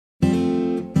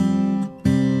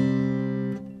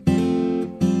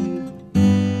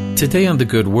Today on The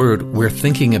Good Word, we're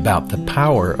thinking about the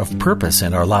power of purpose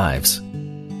in our lives.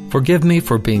 Forgive me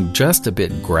for being just a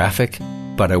bit graphic,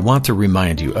 but I want to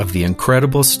remind you of the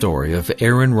incredible story of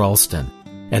Aron Ralston,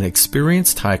 an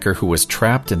experienced hiker who was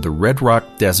trapped in the Red Rock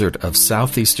Desert of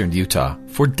southeastern Utah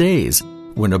for days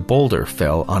when a boulder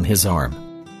fell on his arm.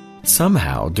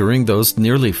 Somehow, during those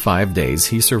nearly 5 days,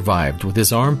 he survived with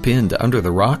his arm pinned under the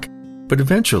rock, but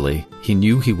eventually he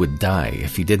knew he would die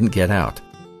if he didn't get out.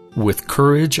 With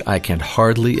courage I can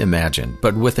hardly imagine,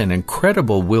 but with an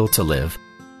incredible will to live,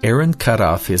 Aron cut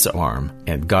off his arm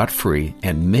and got free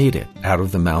and made it out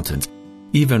of the mountains,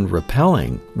 even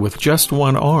rappelling with just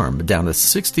one arm down a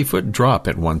 60-foot drop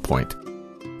at one point.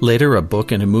 Later, a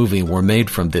book and a movie were made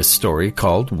from this story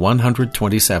called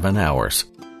 127 Hours.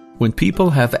 When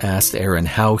people have asked Aron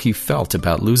how he felt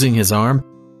about losing his arm,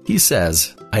 he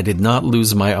says, "I did not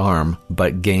lose my arm,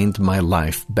 but gained my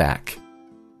life back."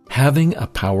 Having a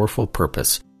powerful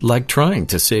purpose, like trying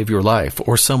to save your life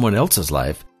or someone else's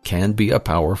life, can be a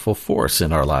powerful force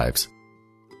in our lives.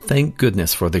 Thank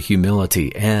goodness for the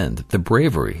humility and the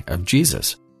bravery of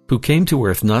Jesus, who came to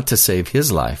earth not to save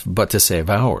his life, but to save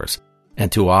ours,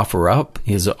 and to offer up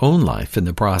his own life in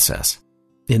the process.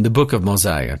 In the book of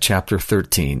Mosiah, chapter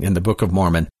 13, in the Book of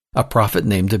Mormon, a prophet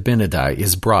named Abinadi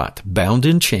is brought, bound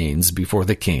in chains, before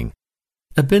the king.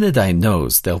 Abinadi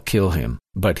knows they'll kill him,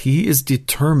 but he is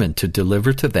determined to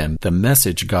deliver to them the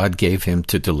message God gave him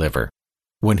to deliver.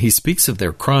 When he speaks of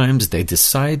their crimes, they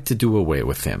decide to do away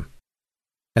with him.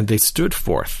 And they stood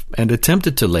forth, and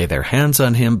attempted to lay their hands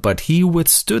on him, but he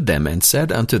withstood them, and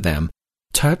said unto them,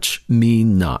 "Touch me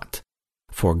not,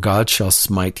 for God shall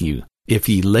smite you, if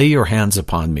ye lay your hands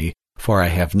upon me, for I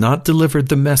have not delivered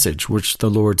the message which the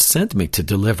Lord sent me to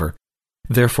deliver.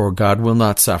 Therefore God will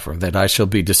not suffer that I shall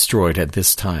be destroyed at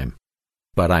this time.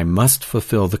 But I must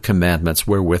fulfill the commandments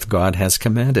wherewith God has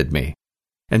commanded me.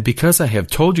 And because I have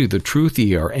told you the truth,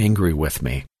 ye are angry with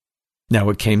me." Now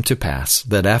it came to pass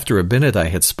that after Abinadi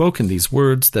had spoken these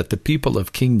words, that the people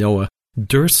of King Noah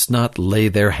durst not lay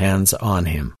their hands on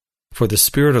him. For the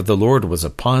Spirit of the Lord was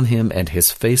upon him, and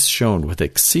his face shone with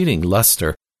exceeding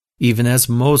luster, even as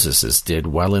Moses' did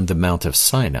while in the Mount of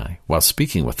Sinai, while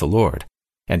speaking with the Lord.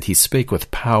 And he spake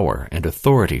with power and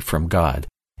authority from God.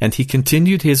 And he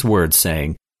continued his word,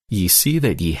 saying, "Ye see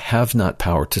that ye have not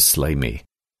power to slay me.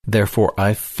 Therefore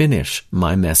I finish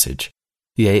my message.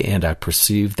 Yea, and I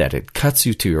perceive that it cuts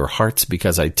you to your hearts,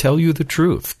 because I tell you the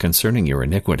truth concerning your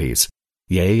iniquities.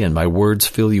 Yea, and my words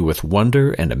fill you with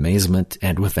wonder and amazement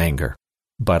and with anger.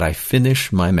 But I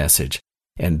finish my message,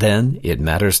 and then it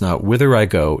matters not whither I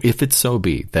go, if it so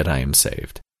be that I am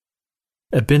saved."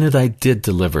 Abinadi did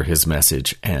deliver his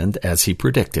message, and, as he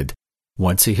predicted,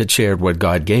 once he had shared what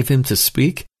God gave him to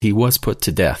speak, he was put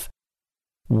to death.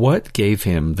 What gave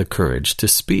him the courage to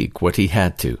speak what he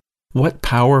had to? What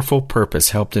powerful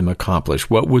purpose helped him accomplish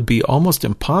what would be almost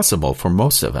impossible for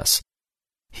most of us?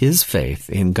 His faith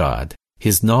in God,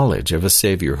 his knowledge of a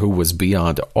Savior who was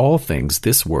beyond all things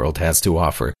this world has to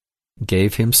offer,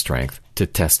 gave him strength to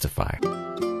testify.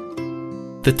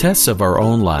 The tests of our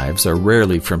own lives are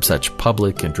rarely from such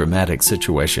public and dramatic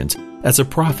situations as a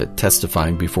prophet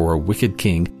testifying before a wicked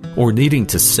king, or needing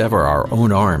to sever our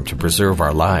own arm to preserve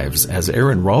our lives, as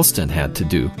Aron Ralston had to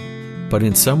do. But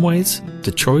in some ways,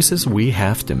 the choices we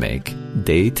have to make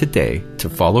day to day to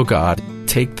follow God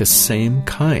take the same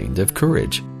kind of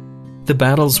courage. The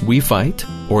battles we fight,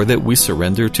 or that we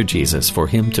surrender to Jesus for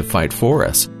him to fight for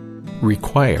us,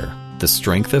 require the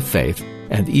strength of faith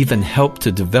and even help to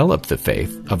develop the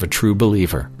faith of a true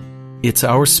believer. It's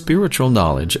our spiritual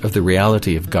knowledge of the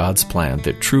reality of God's plan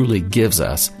that truly gives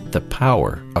us the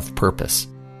power of purpose.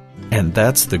 And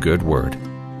that's the good word.